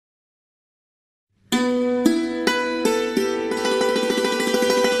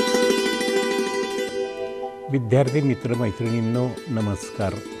विद्यार्थी मित्र मैत्रिणींनो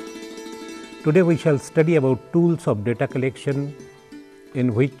नमस्कार. Today we shall study about tools of data collection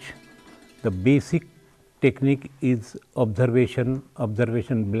in which the basic technique is observation,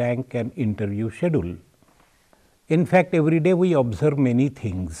 observation blank and interview schedule. In fact, every day we observe many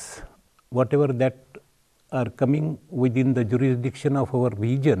things, whatever that are coming within the jurisdiction of our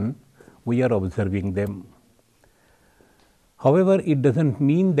vision, we are observing them. However, it does not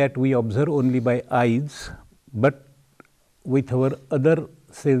mean that we observe only by eyes, but with our other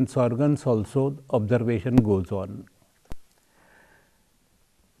sense organs also observation goes on.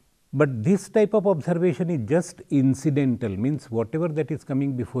 But this type of observation is just incidental, means whatever that is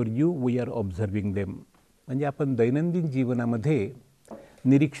coming before you, we are observing them. म्हणजे आपण दैनंदिन जीवनामध्ये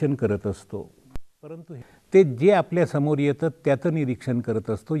निरीक्षण करत असतो, परंतु ते जे आपल्या समोर येतं त्याचं निरीक्षण करत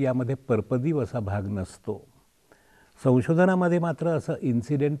असतो, यामध्ये पर्पदिव असा भाग नसतो. संशोधनामध्ये मात्र असं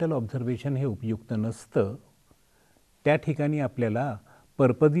इन्सिडेंटल ऑब्झर्वेशन हे उपयुक्त नसतं. त्या ठिकाणी आपल्याला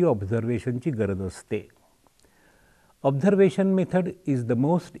पर्पदिव ऑब्झर्वेशनची गरज असते. Observation method is the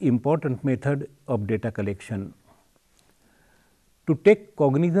most important method of data collection. To take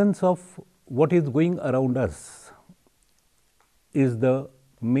cognizance of what is going around us is the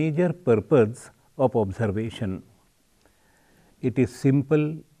major purpose of observation. It is simple,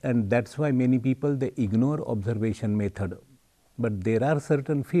 and that's why many people they ignore observation method. But there are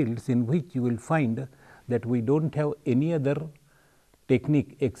certain fields in which you will find that we don't have any other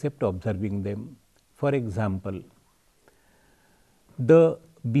technique except observing them. For example, the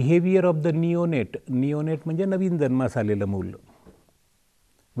behavior of the neonate म्हणजे नवीन जन्मास आलेलं मूल.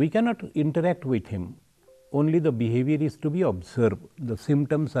 We cannot interact with him, only the behavior is to be observed, the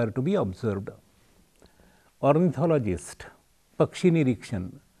symptoms are to be observed. Ornithologist, पक्षी निरीक्षण,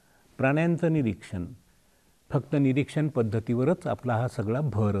 प्राण्यांचं निरीक्षण, फक्त निरीक्षण पद्धतीवरच आपला हा सगळा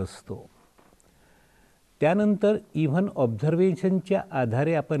भर असतो. त्यानंतर इव्हन ऑब्झर्वेशनच्या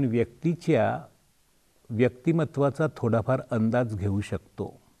आधारे आपण व्यक्तीच्या व्यक्तिमत्वाचा थोडाफार अंदाज घेऊ शकतो.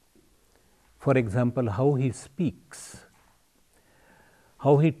 For example, how he speaks,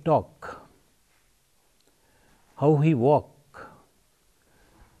 how he talk, how he walk.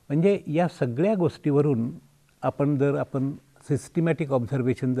 म्हणजे या सगळ्या गोष्टीवरून आपण सिस्टमॅटिक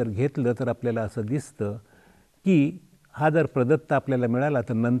ऑब्झर्वेशन जर घेतलं तर आपल्याला असं दिसतं की हा जर प्रदत्त आपल्याला मिळाला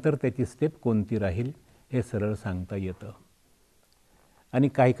तर नंतर त्याची स्टेप कोणती राहील हे सरळ सांगता येतं. आणि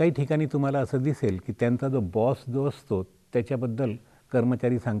काही ठिकाणी तुम्हाला असं दिसेल की त्यांचा जो बॉस जो असतो त्याच्याबद्दल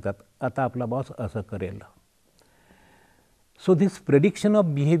कर्मचारी सांगतात आता आपला बॉस असं करेल. So this prediction of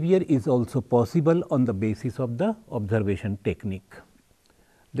behaviour is also possible on the basis of the observation technique.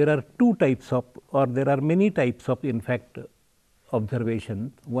 There are two types of, और there are many types of in fact observation.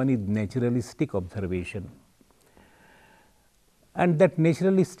 One is naturalistic observation, and that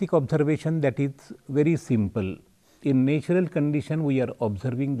naturalistic observation, that is very simple. In natural condition we are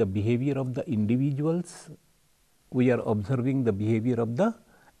observing the behavior of the individuals, we are observing the behavior of the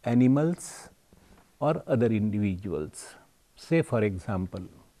animals or other individuals. Say for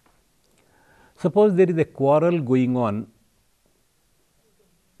example, suppose there is a quarrel going on.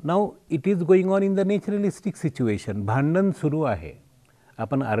 Now it is going on in the naturalistic situation. भांडण सुरू आहे,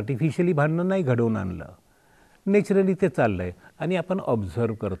 आपण artificially भांडण नाही घडवून आणलं, naturally ते चाललं आहे आणि आपण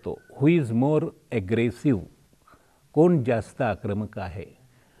ऑब्झर्व करतो. हु इज मोर ॲग्रेसिव्ह, कोण जास्त आक्रमक आहे,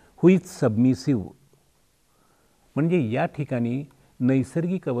 हु इज सबमिसिव्ह. म्हणजे या ठिकाणी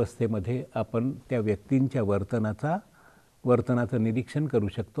नैसर्गिक अवस्थेमध्ये आपण त्या व्यक्तींच्या वर्तनाचं निरीक्षण करू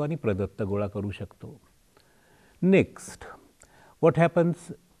शकतो आणि प्रदत्त गोळा करू शकतो. Next, what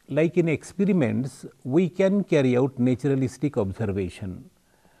happens, like in experiments we can carry out naturalistic observation.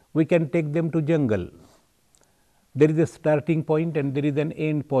 We can take them to jungle. There is a starting point and there is an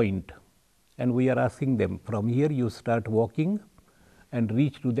end point, and we are asking them from here you start walking and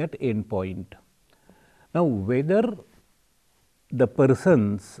reach to that end point. Now whether the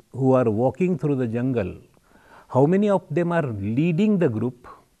persons who are walking through the jungle, how many of them are leading the group,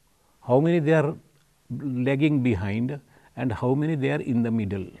 how many they are lagging behind, and how many they are in the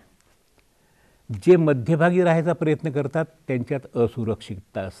middle. जे मध्यभागी राहायचा प्रयत्न करतात त्यांच्यात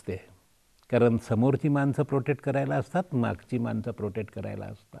असुरक्षितता असते, कारण समोरची माणसं protect करायला असतात, मागची माणसं प्रोटेक्ट करायला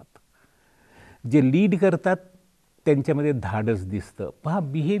असतात. जे लीड करतात त्यांच्यामध्ये धाडस दिसतं. पहा,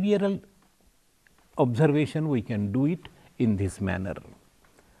 behavioural observation we can do it in this manner.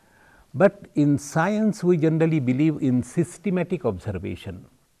 But in science we generally believe in systematic observation.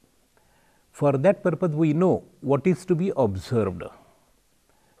 For that purpose we know what is to be observed.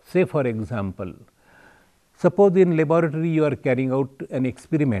 Say for example, suppose in laboratory you are carrying out an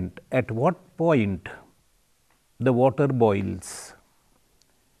experiment, at what point the water boils,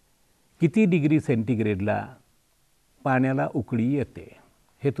 किती degree सेंटीग्रेडला पाण्याला उकळी येते,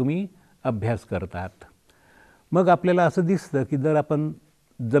 हे तुम्ही अभ्यास करतात. मग आपल्याला असं दिसतं की जर आपण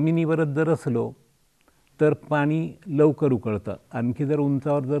जमिनीवरच जर असलो तर पाणी लवकर उकळतं, आणखी जर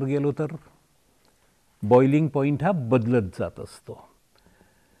उंचावर जर गेलो तर बॉइलिंग पॉईंट हा बदलत जात असतो.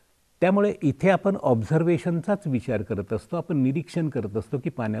 त्यामुळे इथे आपण ऑब्झर्वेशनचाच विचार करत असतो, आपण निरीक्षण करत असतो की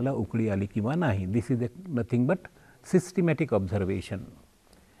पाण्याला उकळी आली किंवा नाही. This is nothing but systematic observation.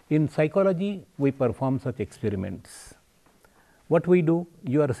 In psychology, we perform such experiments. What we do,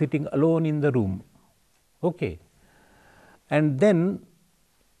 you are sitting alone in the room, okay, and then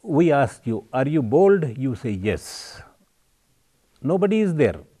we ask you, are you bored? You say yes. Nobody is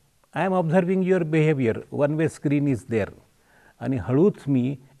there. I am observing your behavior. One way screen is there. आणि हळूच मी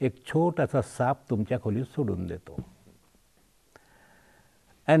एक छोटासा shop तुमच्या खोलीत सोडून देतो.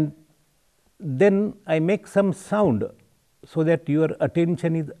 And then I make some sound so that your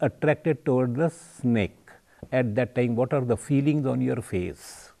attention is attracted toward the snake. At that time, what are the feelings on your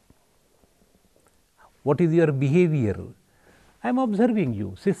face? What is your behavior? I am observing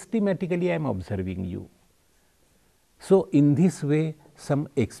you. Systematically, I am observing you. So, in this way, some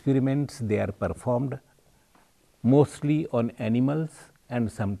experiments they are performed mostly on animals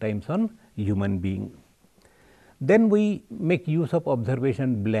and sometimes on human being. Then we make use of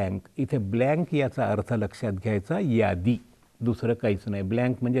observation blank. इथे blank याचा अर्थ लक्षात घ्यायचा, यादी, दुसरं काहीच नाही.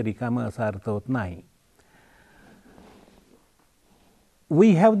 Blank म्हणजे रिकामा असा अर्थ होत नाही.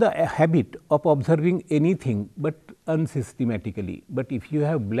 We have the habit of observing anything but unsystematically. But if you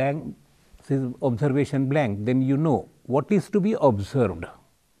have blank observation blank, then you know what is to be observed.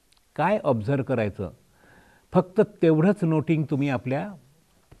 काय ऑब्झर्व करायचं, फक्त तेवढंच नोटिंग तुम्ही आपल्या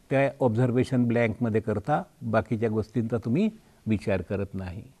त्या ऑब्झर्वेशन ब्लँकमध्ये करता, बाकीच्या गोष्टींचा तुम्ही विचार करत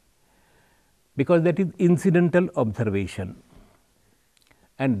नाही. Because that is incidental observation.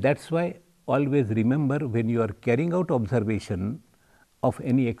 And that is why always remember, when you are carrying out observation of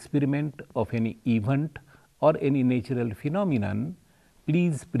any experiment, of any event or any natural phenomenon,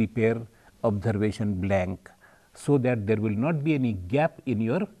 please prepare observation blank so that there will not be any gap in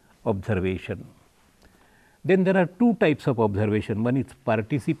your observation. Then there are two types of observation. One is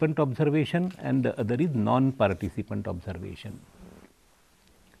participant observation and the other is non-participant observation.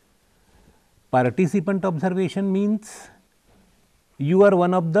 Participant observation means you are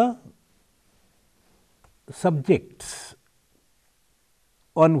one of the subjects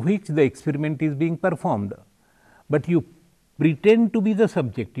on which the experiment is being performed, but you pretend to be the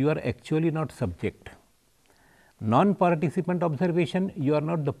subject, you are actually not subject. Non-participant observation, you are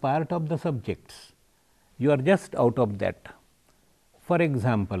not the part of the subjects, you are just out of that. For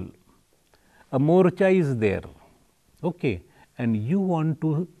example, a morcha is there, okay, and you want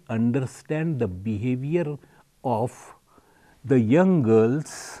to understand the behavior of the young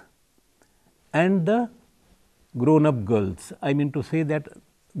girls and the grown up girls. I mean to say that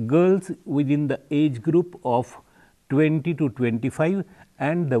girls within the age group of 20 to 25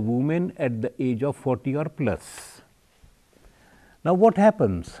 and the women at the age of 40 or plus. Now, what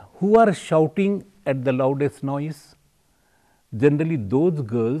happens? Who are shouting at the loudest noise? Generally those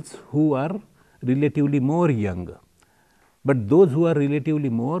girls who are relatively more young, but those who are relatively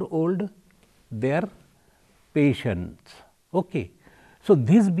more old, they are patient. Okay. So,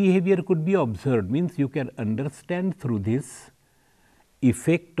 this behavior could be observed, means you can understand through this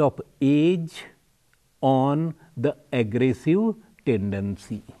effect of age on the aggressive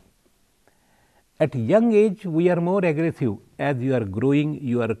tendency. At young age, we are more aggressive. As you are growing,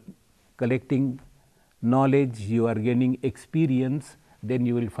 you are collecting knowledge, you are gaining experience, then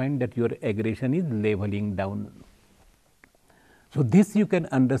you will find that your aggression is leveling down. So, this you can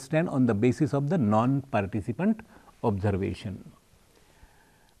understand on the basis of the non-participant observation.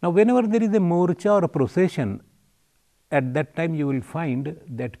 Now, whenever there is a morcha or a procession, at that time you will find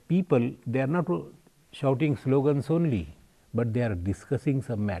that people, they are not shouting slogans only, but they are discussing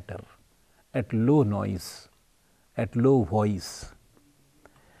some matter at low noise, at low voice.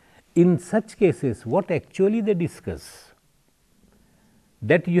 In such cases, what actually they discuss,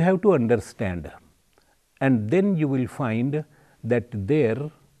 that you have to understand, and then you will find that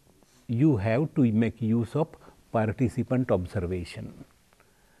there you have to make use of participant observation.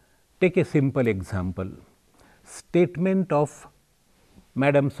 Take a simple example, statement of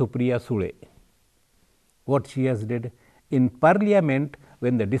Madam Supriya Sule. What she has did in parliament,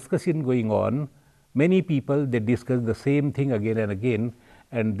 when the discussion going on, many people they discuss the same thing again and again,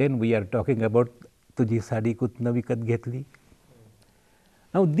 and then we are talking about तुझी साडी कुठनं विकत घेतली.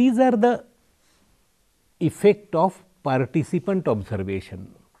 Now, these are the effect of participant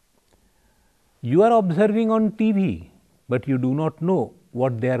observation. You are observing on TV, but you do not know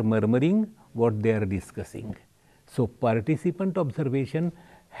what they are murmuring, what they are discussing. So, participant observation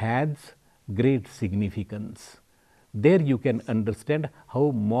has great significance. There you can understand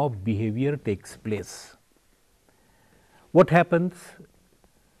how mob behavior takes place. What happens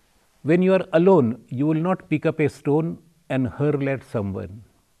when you are alone? You will not pick up a stone and hurl at someone.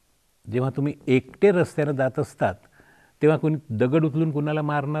 जेव्हा तुम्ही एकटे रस्त्याने जात असतात तेव्हा कोणी दगड उचलून कुणाला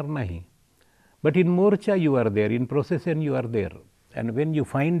मारणार नाही. But in morcha you are there, in procession you are there, and when you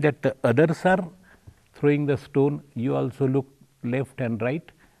find that the others are throwing the stone, you also look left and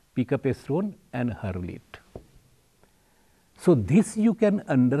right, pick up a stone and hurl it. So, this you can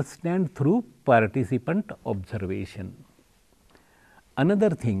understand through participant observation. Another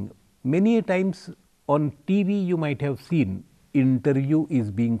thing, many a times on TV you might have seen interview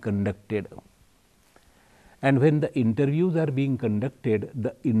is being conducted, and when the interviews are being conducted,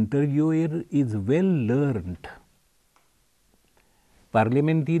 the interviewer is well learned.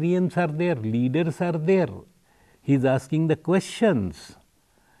 Parliamentarians are there, leaders are there, he is asking the questions,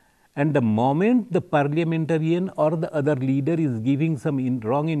 and the moment the parliamentarian or the other leader is giving some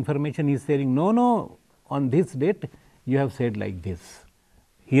wrong information, he is saying, no, no, on this date you have said like this,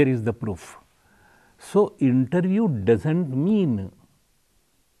 here is the proof. So, interview does not mean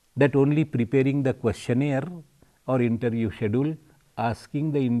that only preparing the questionnaire or interview schedule,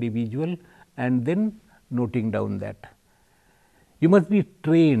 asking the individual and then noting down that. You must be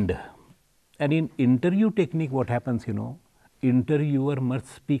trained, and in interview technique what happens, interviewer must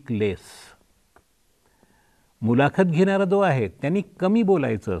speak less. मुलाखत घेणारा जो आहे त्यांनी कमी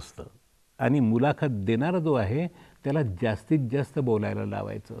बोलायचं असतं आणि मुलाखत देणारा जो आहे त्याला जास्तीत जास्त बोलायला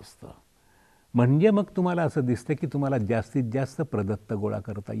लावायचं असतं. म्हणजे मग तुम्हाला असं दिसतं की तुम्हाला जास्तीत जास्त प्रदत्त गोळा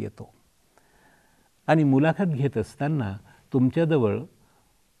करता येतो. आणि मुलाखत घेत असताना तुमच्याजवळ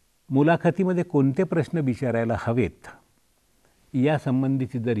मुलाखतीमध्ये कोणते प्रश्न विचारायला हवेत या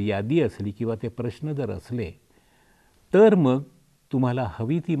संबंधीची जर यादी असली किंवा ते प्रश्न जर असले तर मग तुम्हाला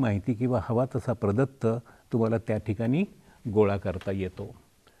हवी ती माहिती किंवा हवा तसा प्रदत्त तुम्हाला त्या ठिकाणी गोळा करता येतो.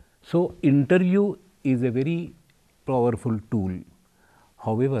 सो interview is a very powerful tool.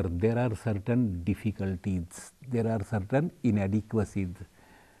 However, there are certain difficulties, there are certain inadequacies.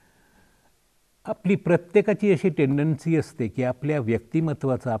 आपली प्रत्येकाची अशी टेंडन्सी असते की आपल्या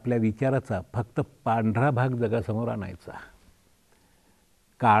व्यक्तिमत्वाचा, आपल्या विचाराचा फक्त पांढरा भाग जगासमोर आणायचा,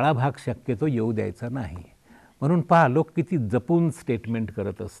 काळा भाग शक्यतो येऊ द्यायचा नाही. म्हणून पहा, लोक किती जपून स्टेटमेंट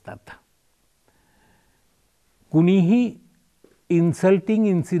करत असतात. कुणीही इन्सल्टिंग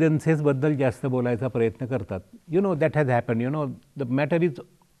इन्सिडेंसेस बद्दल जास्त बोलायचा प्रयत्न करतात. That has happened, the matter is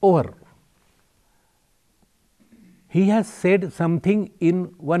over. He has said something in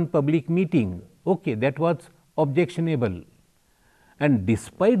one public meeting, okay, that was objectionable, and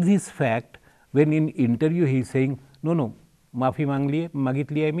despite this fact when in interview he saying no no, माफी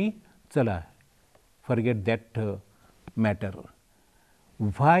मागितली आहे मी, चला forget that matter.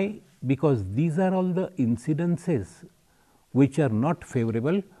 Why? Because these are all the इन्सिडेंसेस which are not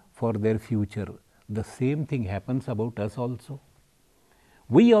favorable for their future. The same thing happens about us also.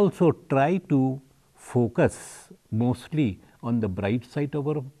 We also try to focus mostly on the bright side of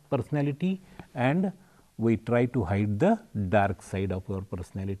our personality, and we try to hide the dark side of our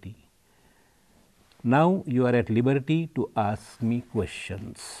personality. Now you are at liberty to ask me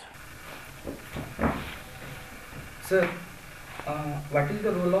questions. Sir, what is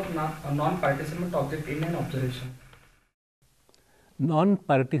the role of non-participant object in an observation?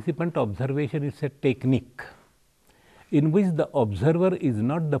 Non-participant observation is a technique in which the observer is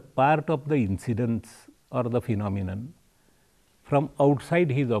not the part of the incidents or the phenomenon. From outside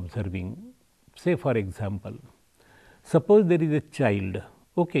he is observing. Say for example, suppose there is a child,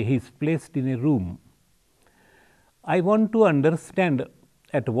 okay, he is placed in a room. I want to understand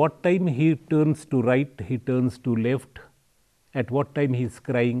at what time he turns to right, he turns to left, at what time he is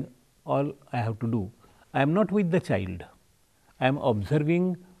crying. All I have to do, I am not with the child, I am observing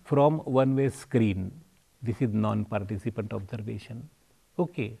from one-way screen. This is non-participant observation.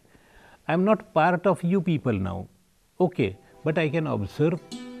 Okay, I am not part of you people now. Okay, but I can observe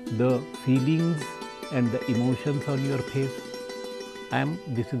the feelings and the emotions on your face.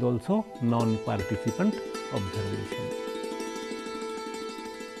 This is also non-participant observation.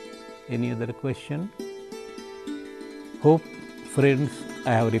 Any other question? Hope, friends,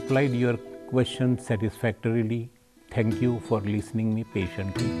 I have replied your questions satisfactorily. Thank you for listening me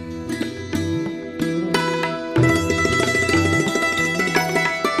patiently.